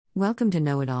Welcome to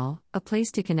Know It All, a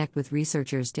place to connect with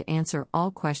researchers to answer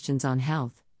all questions on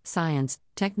health, science,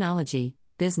 technology,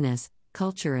 business,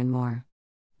 culture, and more.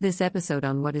 This episode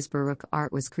on What is Baroque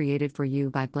Art was created for you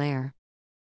by Blaire.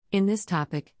 In this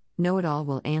topic, Know It All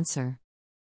will answer: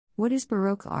 what is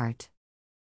Baroque art?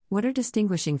 What are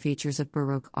distinguishing features of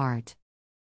Baroque art?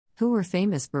 Who were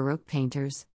famous Baroque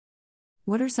painters?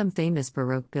 What are some famous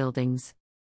Baroque buildings?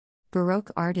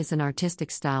 Baroque art is an artistic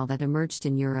style that emerged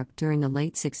in Europe during the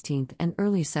late 16th and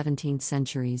early 17th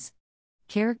centuries.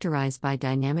 Characterized by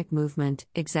dynamic movement,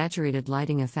 exaggerated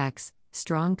lighting effects,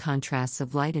 strong contrasts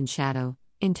of light and shadow,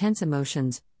 intense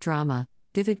emotions, drama,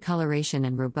 vivid coloration,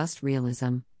 and robust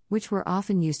realism, which were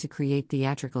often used to create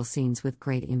theatrical scenes with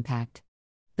great impact.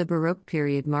 The Baroque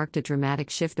period marked a dramatic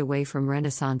shift away from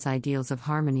Renaissance ideals of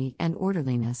harmony and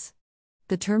orderliness.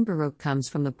 The term Baroque comes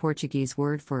from the Portuguese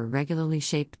word for irregularly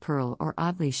shaped pearl or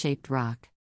oddly shaped rock.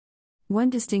 One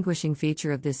distinguishing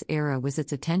feature of this era was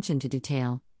its attention to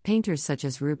detail. Painters such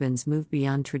as Rubens moved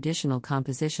beyond traditional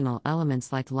compositional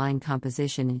elements like line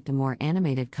composition into more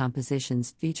animated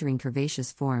compositions featuring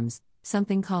curvaceous forms,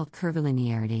 something called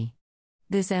curvilinearity.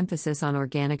 This emphasis on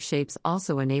organic shapes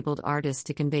also enabled artists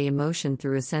to convey emotion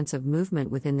through a sense of movement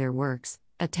within their works,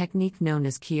 a technique known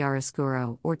as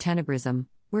chiaroscuro or tenebrism,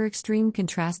 where extreme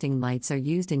contrasting lights are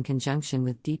used in conjunction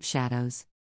with deep shadows.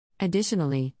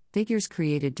 Additionally, figures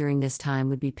created during this time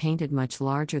would be painted much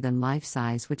larger than life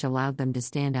size, which allowed them to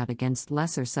stand out against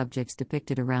lesser subjects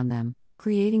depicted around them,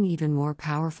 creating even more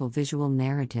powerful visual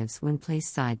narratives when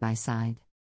placed side by side.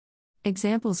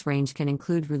 Examples can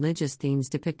include religious themes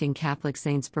depicting Catholic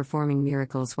saints performing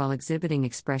miracles while exhibiting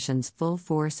expressions full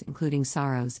force, including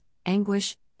sorrows,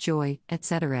 anguish, joy,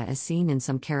 etc., as seen in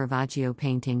some Caravaggio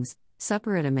paintings.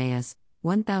 Supper at Emmaus,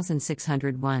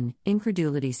 1601,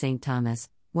 Incredulity St. Thomas,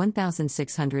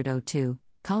 1602,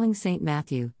 Calling St.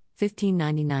 Matthew,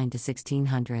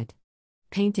 1599–1600.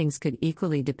 Paintings could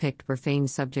equally depict profane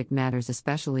subject matters,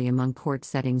 especially among court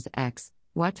settings.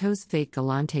 Watteau's Fête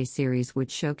Galante series would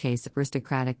showcase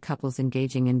aristocratic couples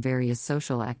engaging in various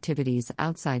social activities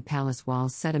outside palace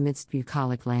walls set amidst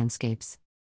bucolic landscapes.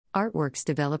 Artworks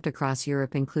developed across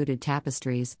Europe included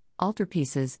tapestries,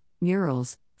 altarpieces,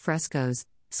 murals, frescoes,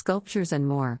 sculptures, and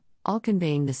more, all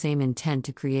conveying the same intent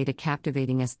to create a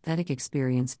captivating aesthetic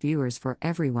experience for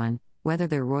everyone, whether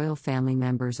they're royal family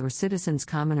members or citizens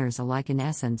commoners alike. In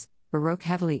essence, Baroque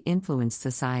heavily influenced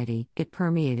society. It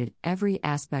permeated every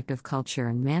aspect of culture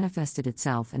and manifested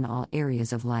itself in all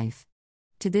areas of life.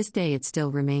 To this day, it still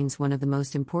remains one of the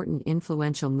most important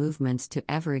influential movements to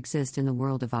ever exist in the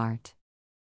world of art.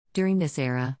 During this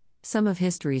era, some of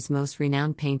history's most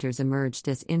renowned painters emerged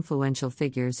as influential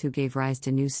figures who gave rise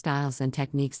to new styles and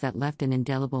techniques that left an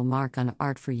indelible mark on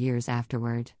art for years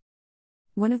afterward.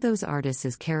 One of those artists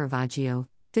is Caravaggio,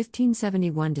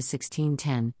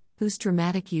 1571–1610, whose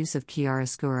dramatic use of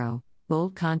chiaroscuro,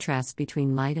 bold contrasts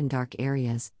between light and dark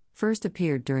areas, first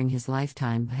appeared during his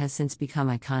lifetime but has since become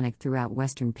iconic throughout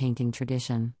Western painting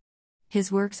tradition.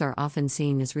 His works are often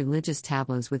seen as religious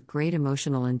tableaus with great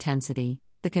emotional intensity.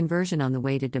 The Conversion on the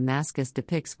Way to Damascus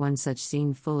depicts one such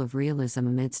scene full of realism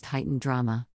amidst heightened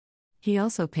drama. He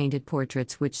also painted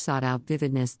portraits which sought out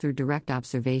vividness through direct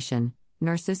observation.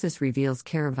 Narcissus reveals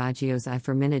Caravaggio's eye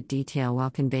for minute detail while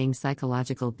conveying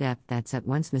psychological depth that's at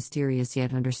once mysterious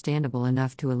yet understandable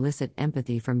enough to elicit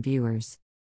empathy from viewers.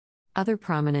 Other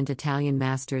prominent Italian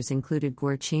masters included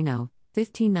Guercino,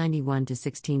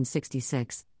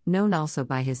 1591–1666, known also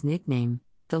by his nickname,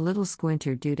 the Little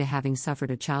Squinter, due to having suffered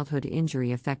a childhood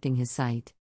injury affecting his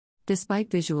sight.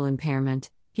 Despite visual impairment,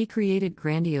 he created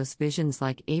grandiose visions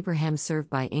like Abraham Served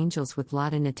by Angels with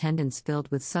Lot in Attendance,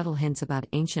 filled with subtle hints about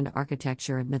ancient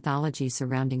architecture and mythology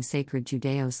surrounding sacred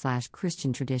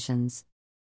Judeo-Christian traditions.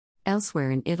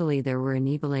 Elsewhere in Italy, there were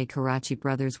Annibale Carracci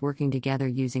brothers working together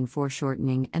using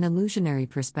foreshortening and illusionary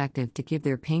perspective to give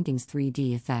their paintings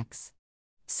 3D effects.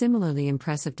 Similarly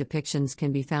impressive depictions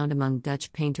can be found among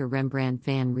Dutch painter Rembrandt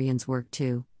van Rien's work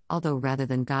too, although rather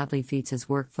than godly feats his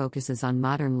work focuses on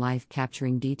modern life,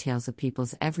 capturing details of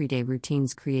people's everyday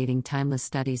routines, creating timeless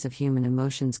studies of human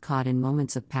emotions caught in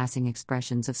moments of passing,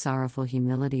 expressions of sorrowful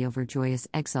humility over joyous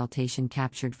exaltation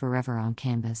captured forever on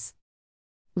canvas.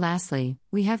 Lastly,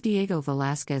 we have Diego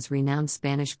Velázquez, renowned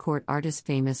Spanish court artist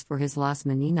famous for his Las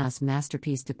Meninas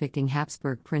masterpiece depicting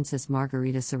Habsburg Princess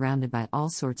Margarita surrounded by all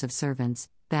sorts of servants,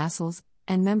 vassals,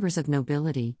 and members of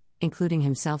nobility, including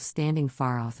himself standing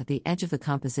far off at the edge of the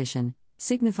composition,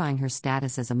 signifying her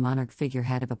status as a monarch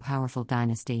figurehead of a powerful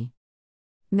dynasty.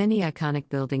 Many iconic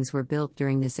buildings were built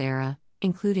during this era,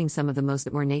 including some of the most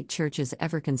ornate churches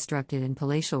ever constructed and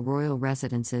palatial royal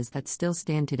residences that still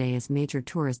stand today as major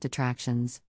tourist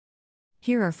attractions.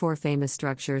 Here are 4 famous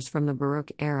structures from the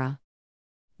Baroque era.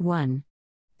 1.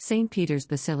 St. Peter's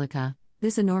Basilica.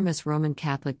 This enormous Roman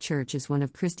Catholic church is one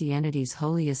of Christianity's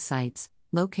holiest sites,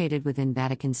 located within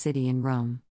Vatican City in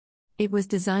Rome. It was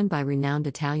designed by renowned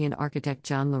Italian architect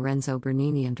Gian Lorenzo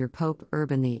Bernini under Pope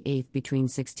Urban VIII between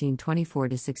 1624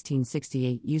 to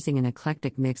 1668, using an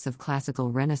eclectic mix of classical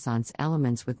Renaissance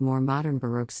elements with more modern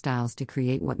Baroque styles to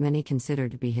create what many consider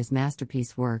to be his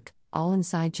masterpiece work, all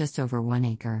inside just over 1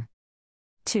 acre.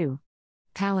 2.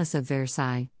 Palace of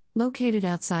Versailles. Located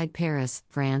outside Paris,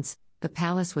 France, the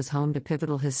palace was home to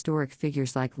pivotal historic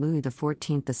figures like Louis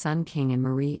XIV, the Sun King, and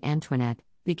Marie Antoinette,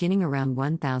 beginning around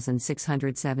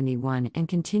 1671 and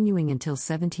continuing until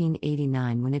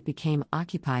 1789, when it became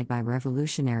occupied by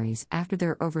revolutionaries after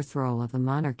their overthrow of the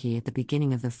monarchy at the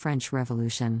beginning of the French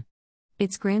Revolution.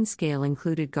 Its grand scale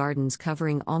included gardens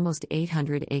covering almost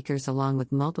 800 acres along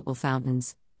with multiple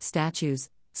fountains,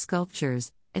 statues,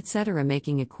 sculptures, etc.,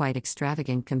 making it quite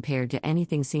extravagant compared to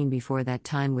anything seen before that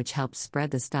time, which helped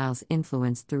spread the style's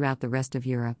influence throughout the rest of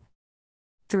Europe.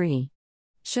 3.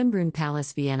 Schönbrunn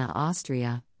Palace, Vienna,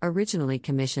 Austria, originally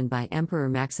commissioned by Emperor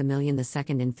Maximilian II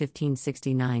in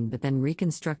 1569 but then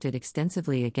reconstructed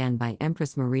extensively again by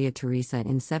Empress Maria Theresa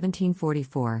in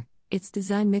 1744, its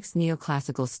design mixed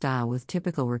neoclassical style with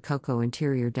typical Rococo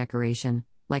interior decoration,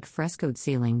 like frescoed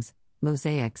ceilings,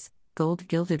 mosaics,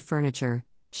 gold-gilded furniture,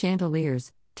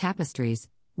 chandeliers, tapestries,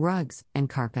 rugs, and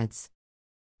carpets.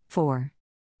 4.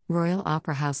 Royal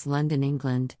Opera House, London,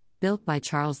 England, built by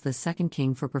Charles II,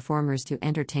 King, for performers to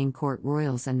entertain court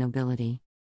royals and nobility.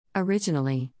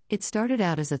 Originally, it started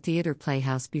out as a theatre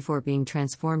playhouse before being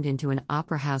transformed into an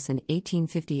opera house in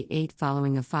 1858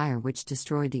 following a fire which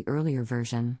destroyed the earlier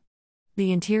version.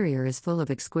 The interior is full of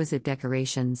exquisite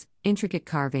decorations, intricate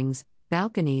carvings,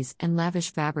 balconies, and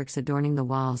lavish fabrics adorning the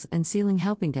walls and ceiling,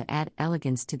 helping to add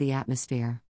elegance to the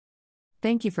atmosphere.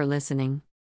 Thank you for listening.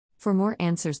 For more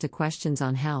answers to questions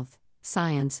on health,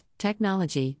 science,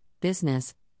 technology,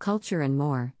 business, culture, and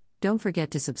more, don't forget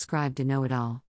to subscribe to Know It All.